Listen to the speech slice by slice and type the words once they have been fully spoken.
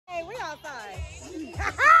outside.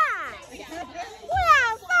 We're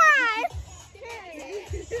outside.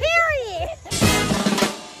 Period.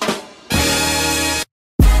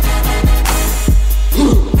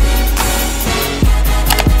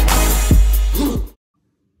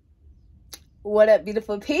 What up,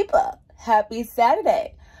 beautiful people? Happy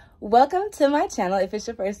Saturday. Welcome to my channel. If it's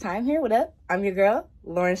your first time here, what up? I'm your girl,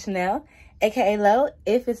 Lauren Chanel, aka Lo.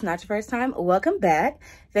 If it's not your first time, welcome back.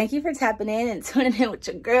 Thank you for tapping in and tuning in with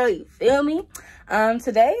your girl, you feel me?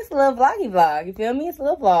 Today is a little vloggy vlog, you feel me? It's a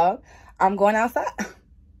little vlog. I'm going outside.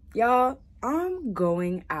 Y'all, I'm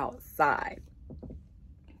going outside.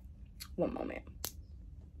 One moment.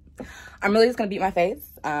 I'm really just gonna beat my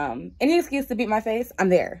face. Any excuse to beat my face, I'm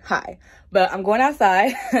there. Hi. But I'm going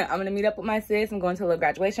outside. I'm gonna meet up with my sis. I'm going to a little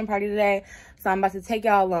graduation party today. So I'm about to take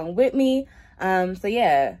y'all along with me. So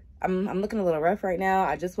yeah, I'm looking a little rough right now.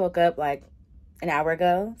 I just woke up like an hour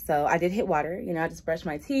ago. So I did hit water. You know, I just brushed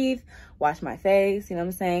my teeth, washed my face, you know what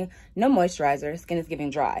I'm saying? No moisturizer, skin is getting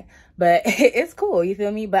dry. But it's cool, you feel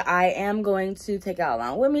me? But I am going to take y'all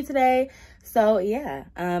along with me today. So yeah,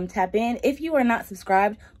 tap in. If you are not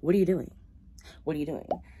subscribed, what are you doing? What are you doing?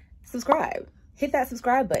 Subscribe. Hit that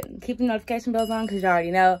subscribe button. Keep the notification bells on because you already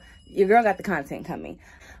know your girl got the content coming.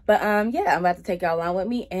 But yeah, I'm about to take y'all along with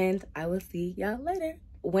me and I will see y'all later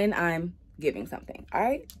when I'm giving something. All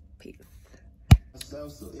right? Peace.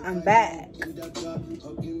 I'm back.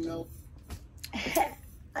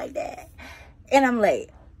 Like that. And I'm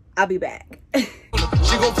late. I'll be back. She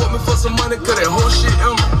gon' put me for some money cause that whole shit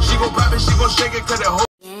empty. She gon' pop it, she gon' shake it cause that whole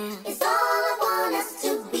it's all I want us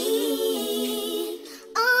to be.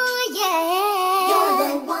 Oh yeah, you're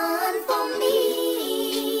the one for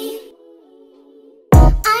me.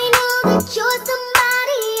 I know that you're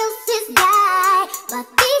somebody else's guy, but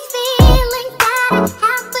these feelings that I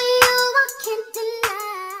have for you I can't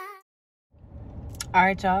deny.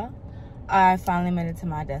 Alright, y'all. I finally made it to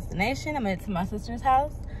my destination. I made it to my sister's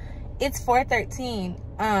house. It's 4:13.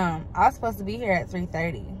 I was supposed to be here at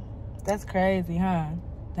 3:30. That's crazy, huh?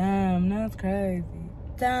 Damn, that's crazy.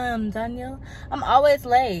 Damn, Daniel. I'm always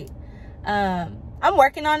late. I'm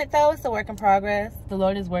working on it though. It's a work in progress. The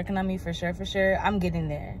Lord is working on me for sure, for sure. I'm getting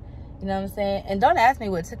there. You know what I'm saying? And don't ask me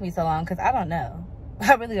what took me so long because I don't know.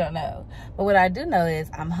 I really don't know. But what I do know is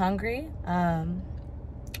I'm hungry. All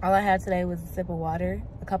I had today was a sip of water,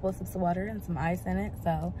 a couple of sips of water and some ice in it.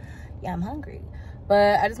 So yeah, I'm hungry.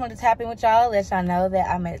 But I just wanted to tap in with y'all, let y'all know that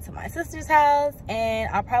I made it to my sister's house, and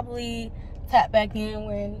I'll probably tap back in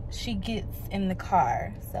when she gets in the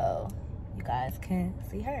car so you guys can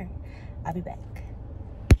see her. I'll be back.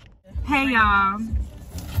 Hey y'all.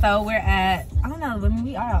 So we're at, I don't know, I mean,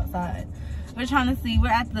 we are outside. We're trying to see, we're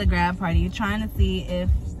at the grad party, trying to see if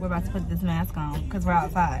we're about to put this mask on because we're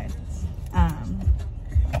outside. I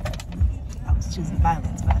was choosing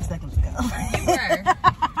violence 5 seconds ago. You were.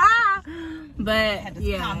 But had to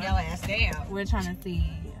yeah, calm your ass down. we're trying to see.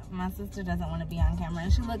 My sister doesn't want to be on camera,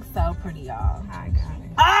 and she looks so pretty, y'all. I got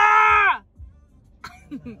it. Ah!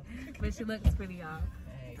 But she looks pretty, y'all.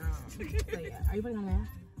 So yeah, are you putting on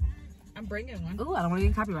mask? I'm bringing one. Ooh, I don't want to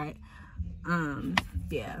get copyright.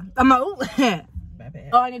 Yeah. I'm oh. My bad.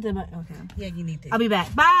 Oh, I need to. Okay. Yeah, you need to. I'll be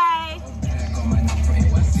back. Bye.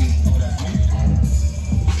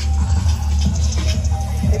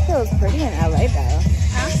 It feels pretty in LA though.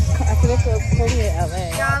 Huh? I feel it feels pretty in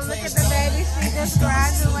LA. Y'all look at the baby. She just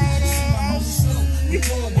graduated. Hey.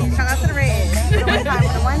 Shout out to the Red. For the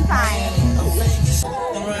one time.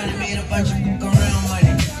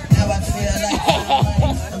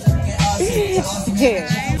 Yeah.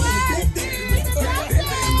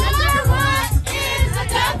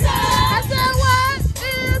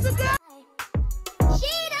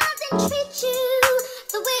 She doesn't treat you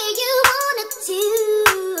the way you wanna to.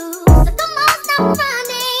 So come on, stop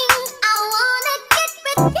running. I wanna get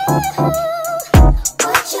with you.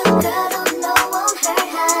 What your girl don't know won't hurt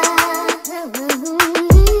her.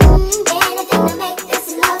 Anything to make this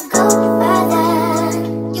love go further.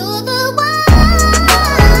 You're the one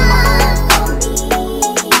for me.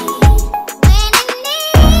 When I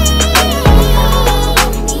need, when I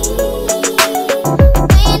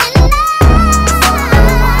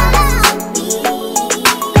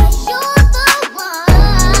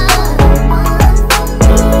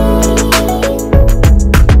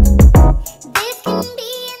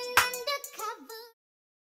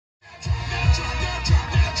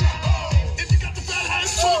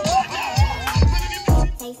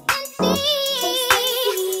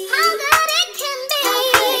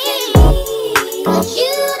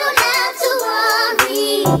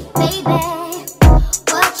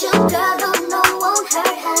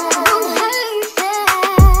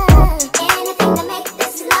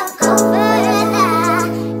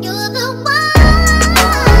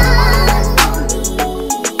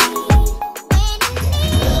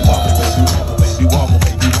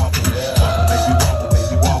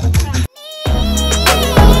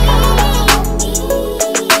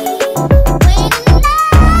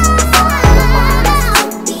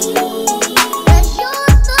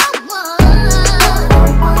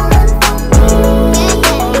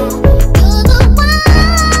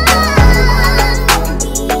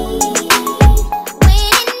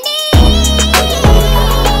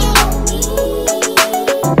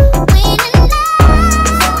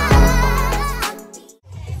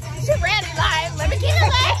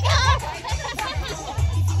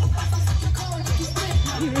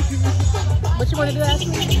What you want to do,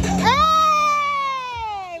 Ashley? Hey!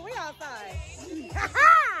 We outside. We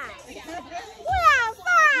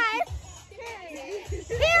outside.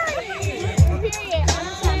 Period.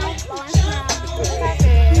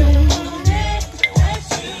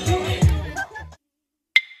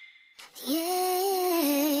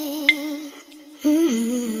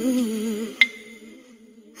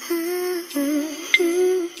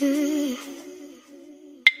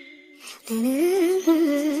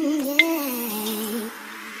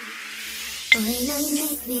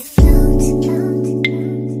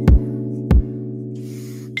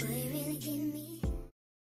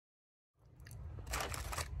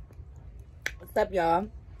 What's up, y'all?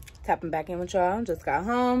 Tapping back in with y'all. Just got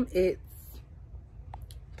home. It's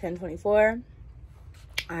 10:24.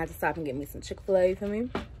 I had to stop and get me some Chick-fil-A for me.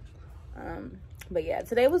 But yeah,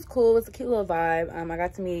 today was cool. It was a cute little vibe. I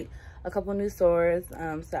got to meet a couple new stores,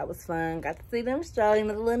 so that was fun. Got to see them strolling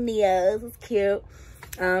with the little Neos. It was cute.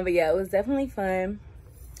 But yeah, it was definitely fun.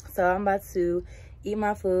 So I'm about to eat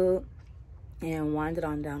my food and wind it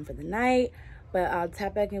on down for the night. But I'll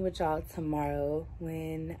tap back in with y'all tomorrow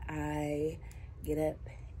when I get up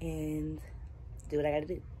and do what I gotta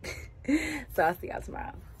do. So I'll see y'all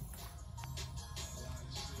tomorrow.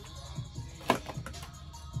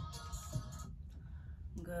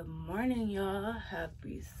 Good morning, y'all.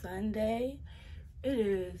 Happy Sunday. It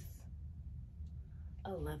is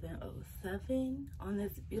 11:07 on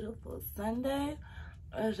this beautiful Sunday.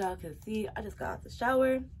 As y'all can see, I just got out the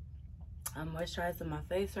shower. I'm moisturizing my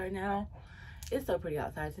face right now. It's so pretty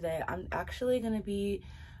outside today. I'm actually gonna be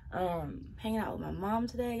hanging out with my mom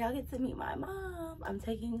today. Y'all get to meet my mom. I'm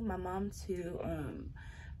taking my mom to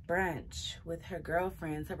brunch with her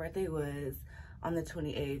girlfriends. Her birthday was on the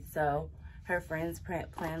 28th, so her friends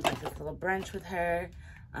planned like this little brunch with her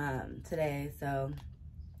today. So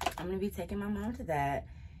I'm gonna be taking my mom to that,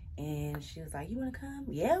 and she was like, "You wanna come?"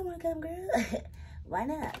 "Yeah, I wanna come, girl." Why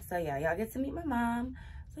not? So yeah, y'all get to meet my mom.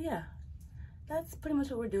 So yeah, that's pretty much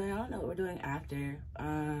what we're doing. I don't know what we're doing after.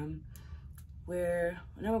 I know we're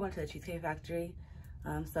going to the Cheesecake Factory.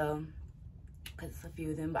 So, cause it's a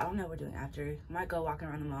few of them, but I don't know what we're doing after. Might go walking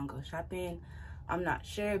around the mall and go shopping. I'm not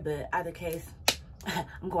sure, but either case,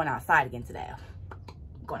 I'm going outside again today. I'm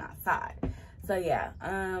going outside. So yeah,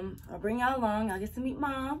 I'll bring y'all along. I'll get to meet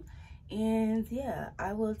mom, and yeah,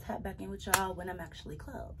 I will tap back in with y'all when I'm actually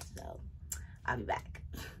closed. So I'll be back.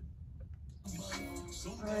 All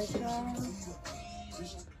right, y'all.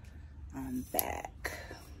 I'm back,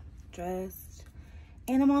 dressed,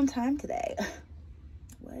 and I'm on time today.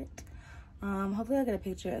 What? Hopefully I'll get a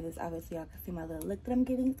picture of this outfit so y'all can see my little look that I'm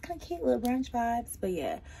giving. It's kind of cute, little brunch vibes. But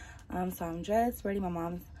yeah, so I'm dressed, ready. My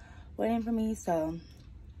mom's waiting for me. So,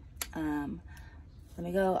 let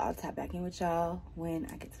me go. I'll tap back in with y'all when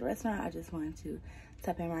I get to the restaurant. I just wanted to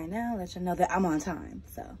tap in right now, let y'all know that I'm on time.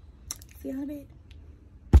 So, see y'all in a bit.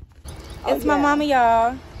 It's my mama,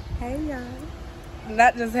 y'all. Hey, y'all.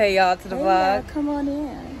 Not just hey, y'all, to the vlog. Come on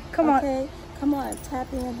in. Come on. Come on.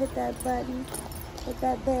 Tap in, hit that button, hit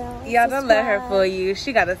that bell. Y'all, don't let her fool you.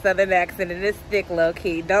 She got a southern accent and it's thick, low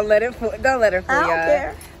key. Don't let her fool y'all. I don't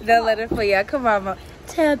care. Don't let her fool y'all. Come on, mom.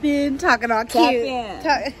 Tap in, talking all cute. Tap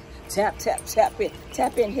in. Tap in.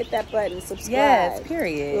 Tap in, hit that button, subscribe. Yes,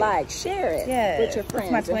 period. Like, share it with your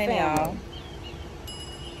friends That's my and twin, family.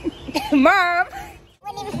 y'all. Mom.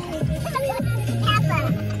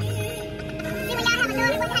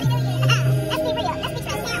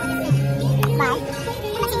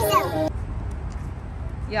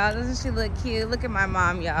 Y'all, doesn't she look cute? Look at my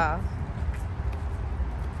mom, y'all.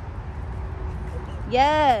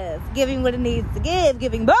 Yes, giving what it needs to give,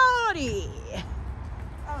 giving body.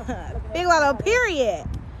 Big Lotto, period.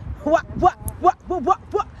 What? We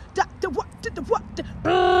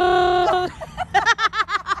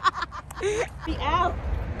out.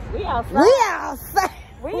 We outside. We outside.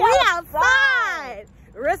 We outside.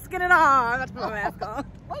 Risking it all. That's my mask on.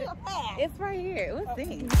 Where your mask? It's right here. Let's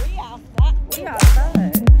see. We outside. We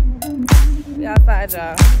outside. We outside,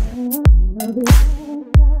 y'all.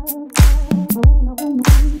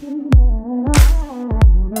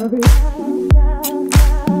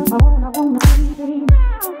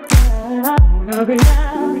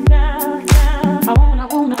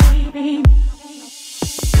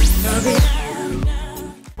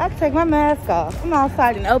 I take my mask off. I'm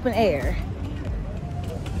outside in open air.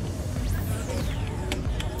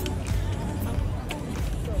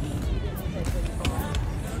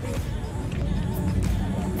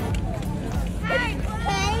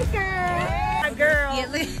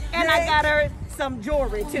 And I got her some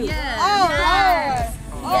jewelry too. Yes. Oh, Yes.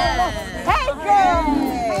 Lord. Yes. Hey, girl.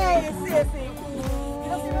 Hey, sissy.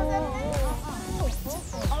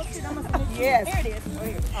 Yes. There it is.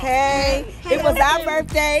 Hey, it was our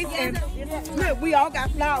birthdays, and look, we all got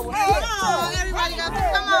flowers. Oh, everybody got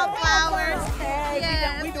come on, flowers. Hey,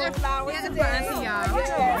 Yes. we doing flowers Yes, today. y'all.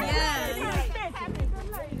 Yes.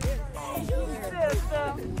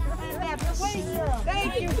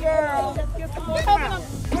 Thank you, girl.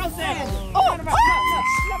 Rosanna. Oh, look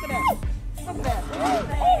at that. Look at that.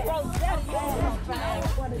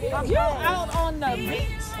 You out on the beach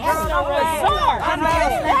in the resort.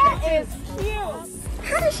 That is cute.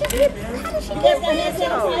 How did she get Yes, I had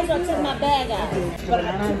sanitizer. I took my bag out. But I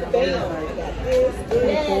took bam. I got this,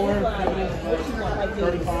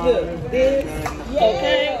 this, this.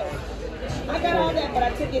 Okay. I got all that, but I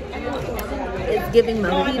took it out. It's giving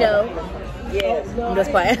mojito. Yes. I'm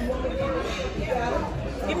just playing.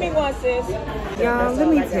 Give me one, sis. Y'all, let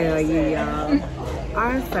me tell you, y'all.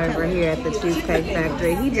 Our server here at the Cheesecake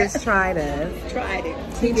Factory, he just tried us. Tried it.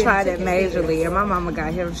 He tried it majorly, and my mama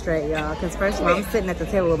got him straight, y'all. Because first of all, I'm sitting at the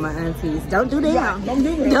table with my aunties. Don't do them. Don't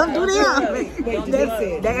do them. Don't do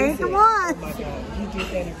them. They ain't the one.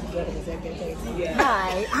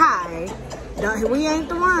 Hi. Don't, we ain't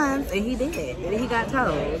the ones. And he did. And he got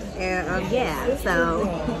told. And yeah, so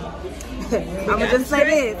I'm going to just say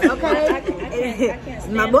this, okay?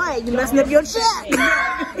 My boy, you messing up your check. You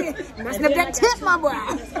messing up that tip, my boy.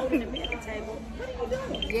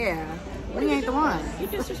 Yeah. We ain't the ones. You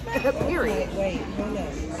disrespect. Period. Wait, hold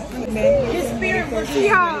up. His spirit was sweet.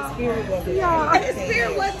 Y'all. His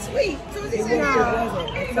spirit was sweet.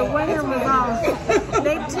 The way it was on,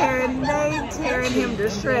 they tearing him to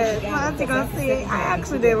shreds. My auntie gonna see it. I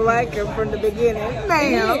actually didn't like him from the beginning.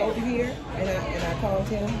 Ma'am. Over here, and I called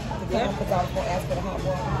him to come because I was going to ask for the hot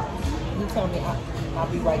water. He told me I'll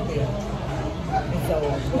be right there. And so,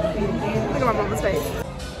 Look at my mama's face.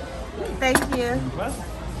 Thank you.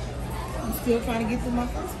 I'm still trying to get through my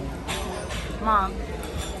first one. Mom.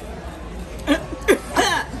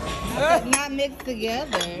 It's not mixed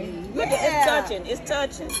together. Look, it's touching. It's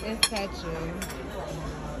touching. It's touching.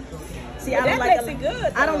 See,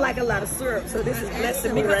 I don't like a lot of syrup, so this is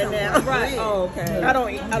blessing me right now. Right. Oh, okay. I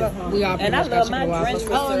don't. We all And I love my drench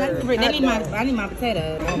with Oh, syrup. I need my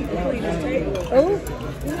potatoes. Oh.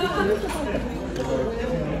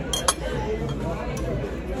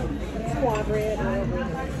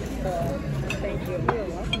 Thank you.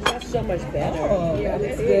 That's so much better. Yeah,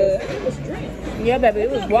 that's good. It was drink. Yeah, baby,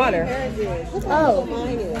 it was water. Oh,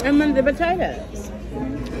 and then the potatoes.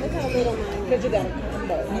 Because you got a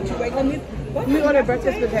combo. We ordered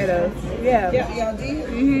breakfast potatoes. Yeah. Yeah, y'all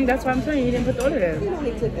did? That's what I'm saying. You didn't put the order in.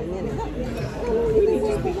 Only took a minute. We need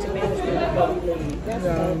to speak to management before we leave. That's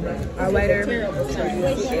Our waiter. terrible.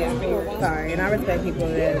 Sorry, and I respect people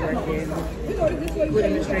that work in food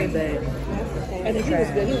industry, but And if he was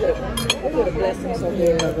good, he would have blessed him so yeah,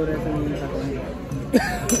 good. I'll go there for me.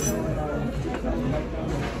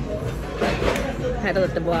 Had to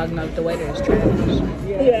let the blog know that the waiter is trash.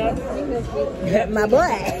 Yeah. My boy.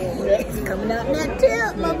 It's coming out in that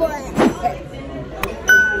tip, my boy.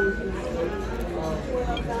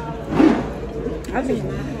 I think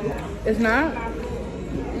it's not.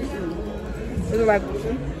 Is it like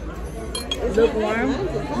lukewarm?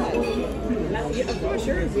 Yeah, of course,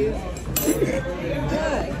 sure it is.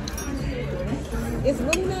 It's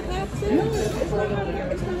really not hot too? No, it's not hot.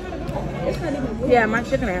 It's not even. Yeah, my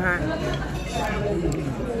chicken ain't hot.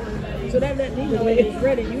 So that let me know it's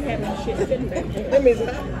ready. You having shit sitting back there. That means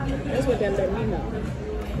that's what that let me know.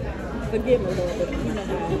 Forgive me, Lord, but you know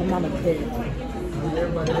how. My mama did.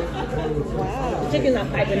 Wow. Chicken's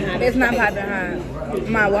not piping hot. It's not piping hot.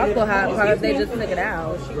 My waffle hot part, they just took it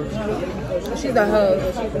out. She's a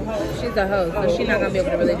host. She's a host, so she's not gonna be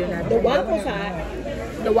able to really do nothing. The waffle's hot.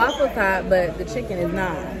 The waffle's hot, but the chicken is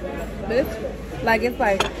not. But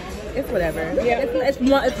it's whatever. Yeah. It's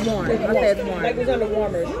warm. I'll say it's warm. Like it's on the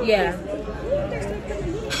warmers. Yeah.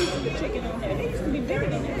 The chicken on there. They used to be bigger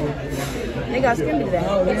than that. They got skinny today.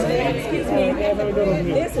 Excuse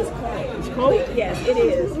me. This is cold. It's cold? Yes, it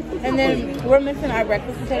is. And then we're missing our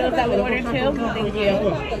breakfast potatoes that we ordered too. Thank you.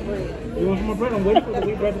 You want some more bread? I'm waiting for the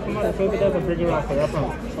wheat bread to come out. So if it doesn't, bring it off for you. I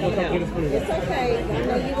promise. I'm going to come get it for you. It's okay. I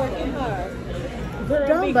know you're working hard.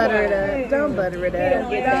 Don't butter it up. Don't butter it up.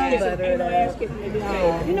 Don't butter it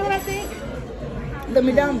up. You know what I think? Let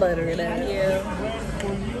me don't butter it up.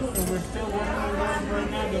 And we're still working on that right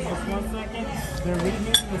now. Just 1 second. They're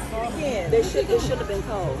reheating the sauce. Yeah, it should have been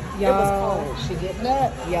cold. It was Y'all, cold. she getting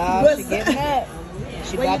up. Y'all, she getting up.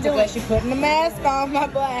 She about to go. She putting the mask on, my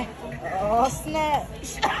boy. Oh, snap.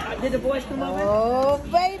 Did the boys come over? Oh,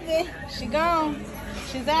 baby. She gone.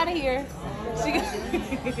 She's out of here. She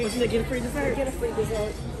Was she get a free dessert? Get a free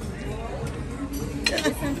dessert.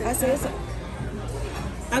 I said,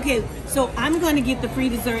 Okay, so I'm going to get the free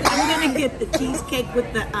dessert. I'm going to get the cheesecake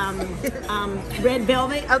with the red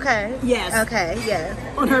velvet. Okay. Yes. Okay, yes.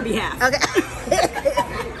 On her behalf. Okay.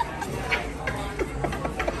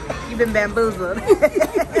 You've been bamboozled.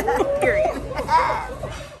 Period.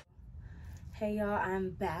 Hey y'all,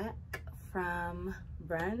 I'm back from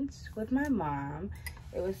brunch with my mom.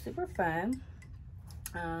 It was super fun.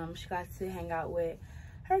 She got to hang out with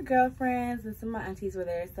her girlfriends and some of my aunties were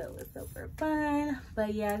there, so it was super fun.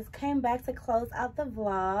 But yes, came back to close out the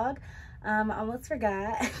vlog. I almost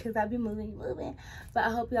forgot because I've been moving. But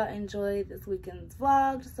I hope y'all enjoyed this weekend's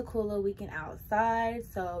vlog. Just a cool little weekend outside.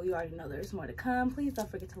 So you already know there's more to come. Please don't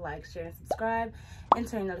forget to like, share, and subscribe. And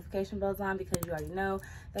turn your notification bells on because you already know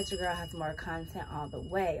that your girl has more content all the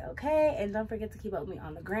way, okay? And don't forget to keep up with me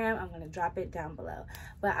on the gram. I'm going to drop it down below.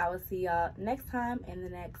 But I will see y'all next time in the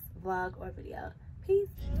next vlog or video. Peace.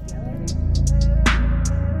 See y'all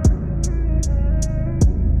later.